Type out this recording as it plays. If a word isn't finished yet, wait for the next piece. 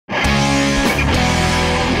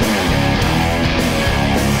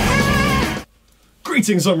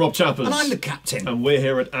Greetings, I'm Rob Chappers. And I'm the captain. And we're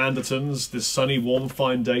here at Andertons this sunny, warm,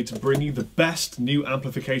 fine day to bring you the best new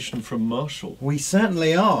amplification from Marshall. We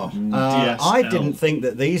certainly are. I didn't think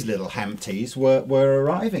that these little Hampties were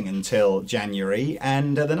arriving until January,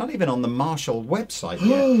 and they're not even on the Marshall website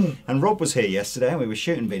yet. And Rob was here yesterday, and we were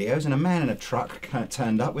shooting videos, and a man in a truck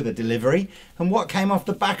turned up with a delivery. And what came off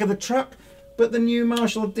the back of the truck but the new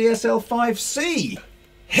Marshall DSL5C?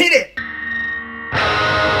 Hit it!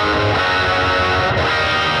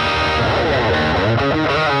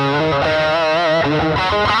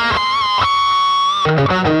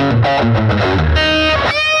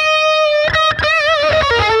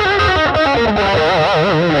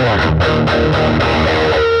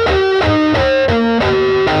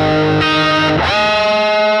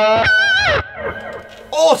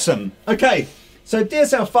 Awesome. Okay, so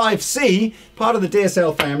DSL5C, part of the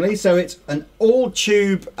DSL family, so it's an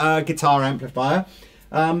all-tube guitar amplifier.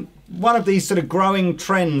 One of these sort of growing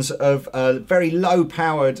trends of very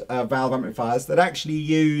low-powered valve amplifiers that actually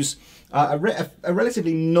use a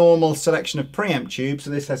relatively normal selection of preamp tubes. So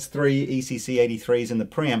this has 3 ECC83s in the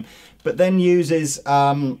preamp, but then uses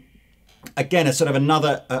again a sort of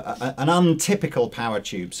an untypical power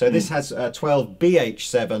tube. So this has 12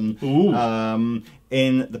 BH7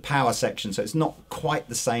 in the power section, so it's not quite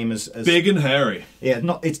the same as big and hairy. Yeah,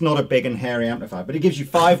 it's not a big and hairy amplifier, but it gives you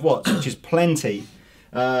 5 watts, which is plenty.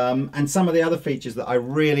 And some of the other features that I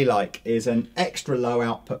really like is an extra low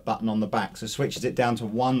output button on the back, so switches it down to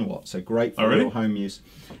 1 watt, so great for real home use.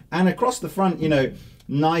 And across the front, you know,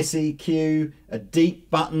 nice EQ, a deep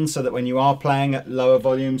button so that when you are playing at lower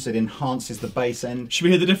volumes, it enhances the bass end. Should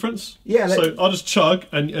we hear the difference? Yeah. So I'll just chug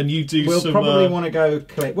and you do we'll some... We'll probably want to go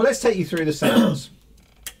click. Well, let's take you through the sounds.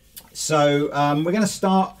 So we're going to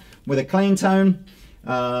start with a clean tone,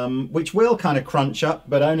 which will kind of crunch up,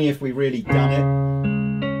 but only if we really done it.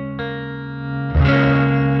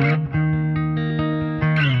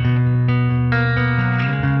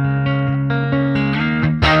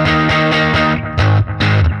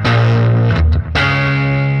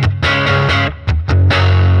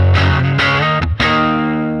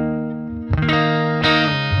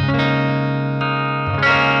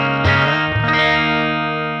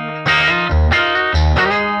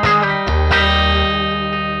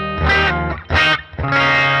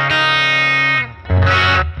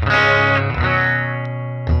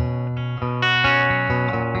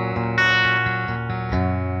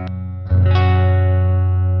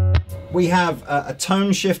 We have a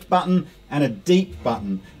tone shift button and a deep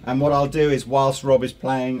button, and what I'll do is whilst Rob is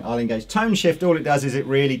playing, I'll engage tone shift. All it does is it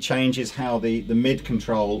really changes how the mid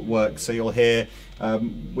control works, so you'll hear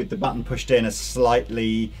with the button pushed in a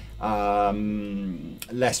slightly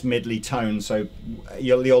less midly tone, so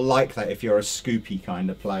you'll like that if you're a scoopy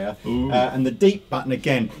kind of player. And the deep button,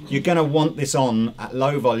 again, you're going to want this on at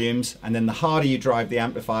low volumes, and then the harder you drive the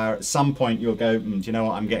amplifier, at some point you'll go, do you know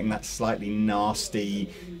what, I'm getting that slightly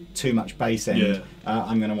nasty, too much bass end. Yeah.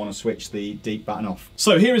 I'm going to want to switch the deep button off.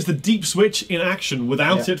 So here is the deep switch in action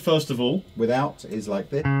without it, first of all. Without is like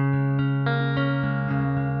this.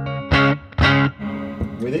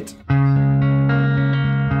 With it.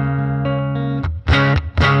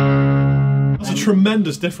 That's a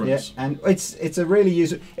tremendous difference. Yeah, and it's a really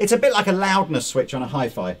useful. It's a bit like a loudness switch on a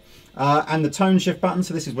hi-fi. And the tone shift button,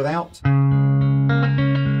 so this is without.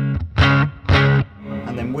 And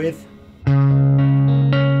then with.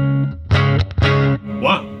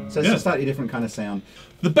 Wow. So it's a slightly different kind of sound.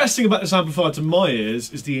 The best thing about this amplifier to my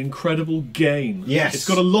ears is the incredible gain. Yes. It's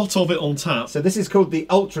got a lot of it on tap. So this is called the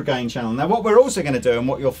ultra gain channel. Now what we're also going to do, and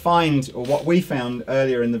what you'll find, or what we found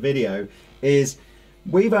earlier in the video, is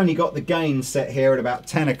we've only got the gain set here at about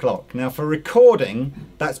 10 o'clock. Now for recording,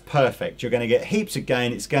 that's perfect. You're going to get heaps of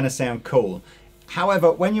gain, it's going to sound cool.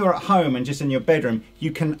 However, when you're at home and just in your bedroom,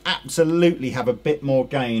 you can absolutely have a bit more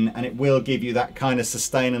gain, and it will give you that kind of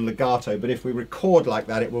sustain and legato. But if we record like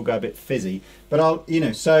that, it will go a bit fizzy. But I'll,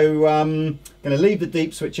 so going to leave the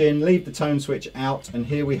deep switch in, leave the tone switch out, and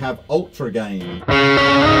here we have ultra gain.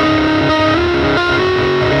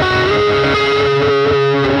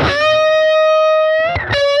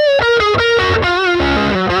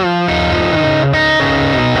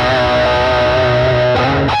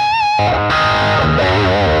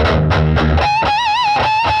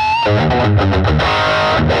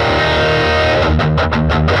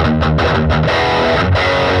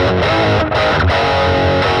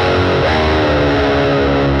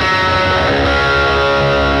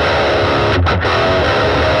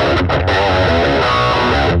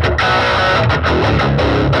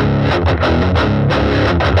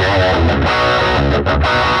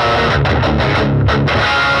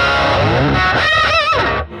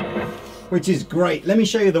 which is great. Let me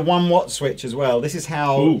show you the 1 watt switch as well. This is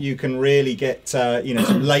how you can really get you know,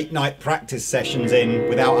 some late night practice sessions in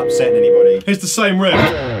without upsetting anybody. Here's the same riff.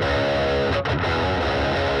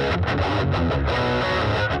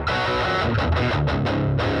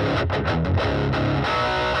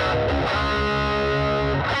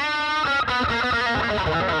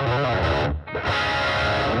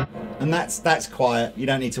 And that's quiet. You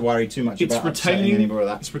don't need to worry too much about upsetting any more of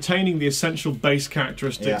that. It's retaining the essential bass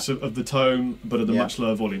characteristics of the tone, but at a much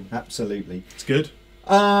lower volume. Absolutely. It's good.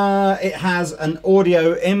 It has an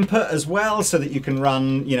audio input as well, so that you can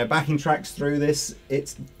run, you know, backing tracks through this.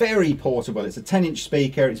 It's very portable. It's a 10-inch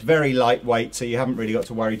speaker. It's very lightweight, so you haven't really got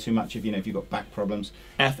to worry too much if, you know, if you've got back problems.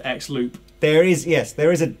 FX loop. There is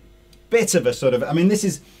a bit of a sort of, I mean, this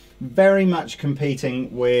is very much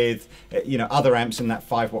competing with, you know, other amps in that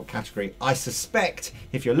 5 watt category. I suspect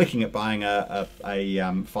if you're looking at buying a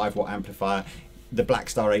 5 watt amplifier, the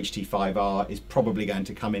Blackstar HT5R is probably going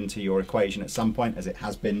to come into your equation at some point, as it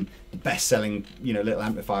has been the best-selling, you know, little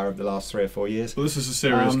amplifier of the last 3 or 4 years. Well, this is a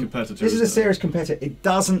serious competitor. This is a serious competitor. It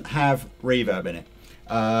doesn't have reverb in it.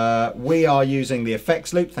 We are using the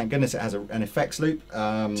effects loop. Thank goodness it has an effects loop.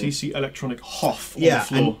 TC Electronic Hoff on the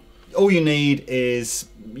floor. And all you need is,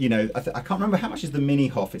 you know, I can't remember how much is the mini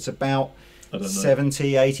Hoff. It's about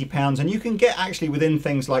 70, 80 pounds, and you can get actually within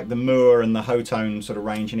things like the Mooer and the Hotone sort of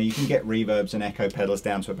range, you know, you can get reverbs and echo pedals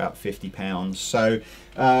down to about 50 pounds. So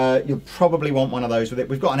you'll probably want one of those with it.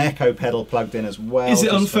 We've got an echo pedal plugged in as well. Is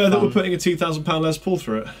it unfair that we're putting a £2,000 Les Paul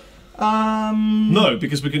through it? No,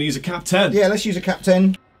 because we're going to use a Cap 10. Yeah, let's use a Cap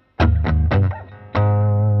 10.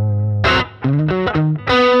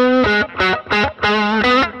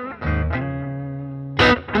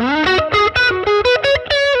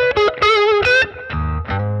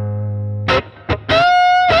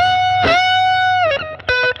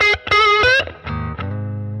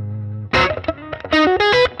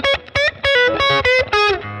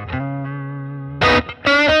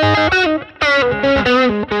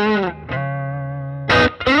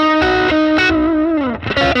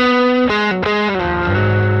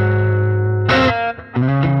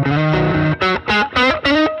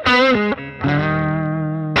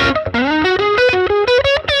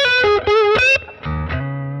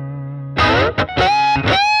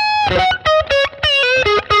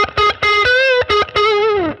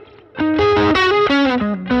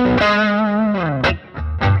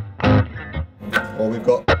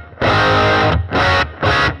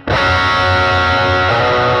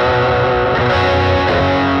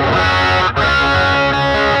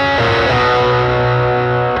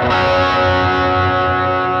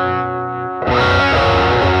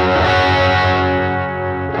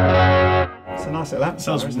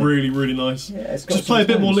 Sounds really, really nice. Yeah, it's got just play a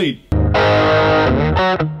bit more lead.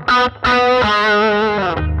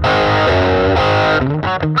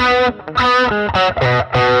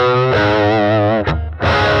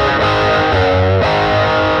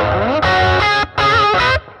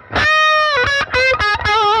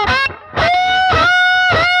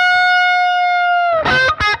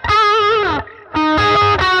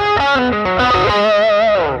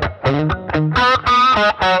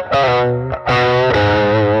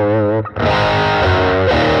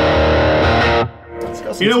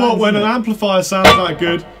 You know what, when an amplifier sounds that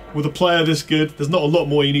good, with a player this good, there's not a lot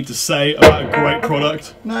more you need to say about a great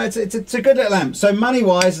product. No, it's a good little amp. So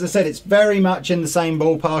money-wise, as I said, it's very much in the same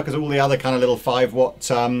ballpark as all the other kind of little 5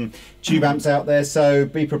 watt tube amps out there. So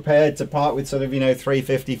be prepared to part with sort of, you know,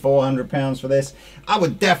 350, 400 pounds for this. I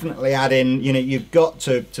would definitely add in, you know, you've got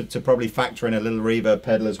to probably factor in a little reverb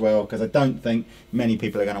pedal as well, because I don't think many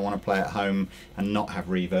people are going to want to play at home and not have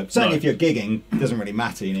reverb. Certainly if you're gigging, it doesn't really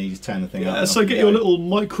matter, you know, you just turn the thing up. So get your little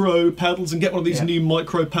micro pedals and get one of these new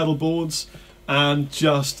micro pedal boards and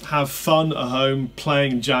just have fun at home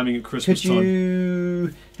playing and jamming at Christmas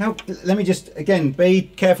time. Let me just, again, be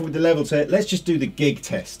careful with the level to it. Let's just do the gig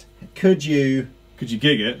test. Could you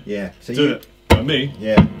gig it? Yeah. So do it. By me?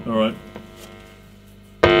 Yeah. All right.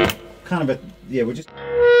 Kind of a, yeah, we'll just...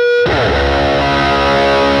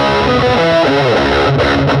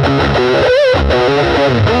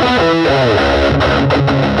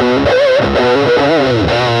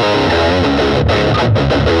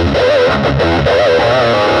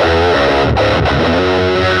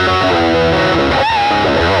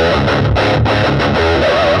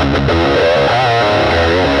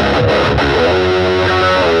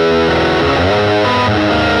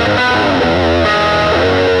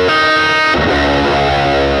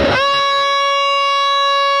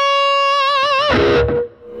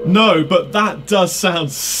 No, but that does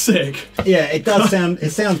sound sick. Yeah, it does sound. It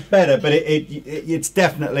sounds better, but it's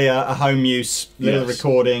definitely a home use little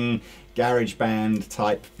recording. GarageBand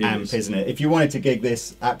type amp, isn't it? If you wanted to gig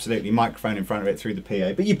this, absolutely, microphone in front of it through the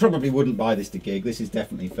PA. But you probably wouldn't buy this to gig. This is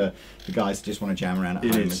definitely for the guys who just want to jam around at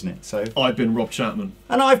home, isn't it? So I've been Rob Chapman.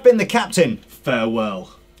 And I've been the captain.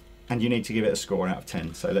 Farewell. And you need to give it a score out of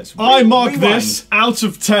 10. So let's I mark this out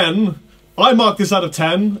of 10. I mark this out of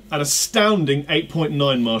 10. An astounding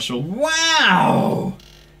 8.9, Marshall. Wow!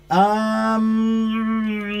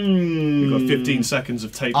 We've got 15 seconds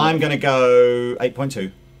of tape. I'm going to go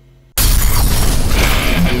 8.2.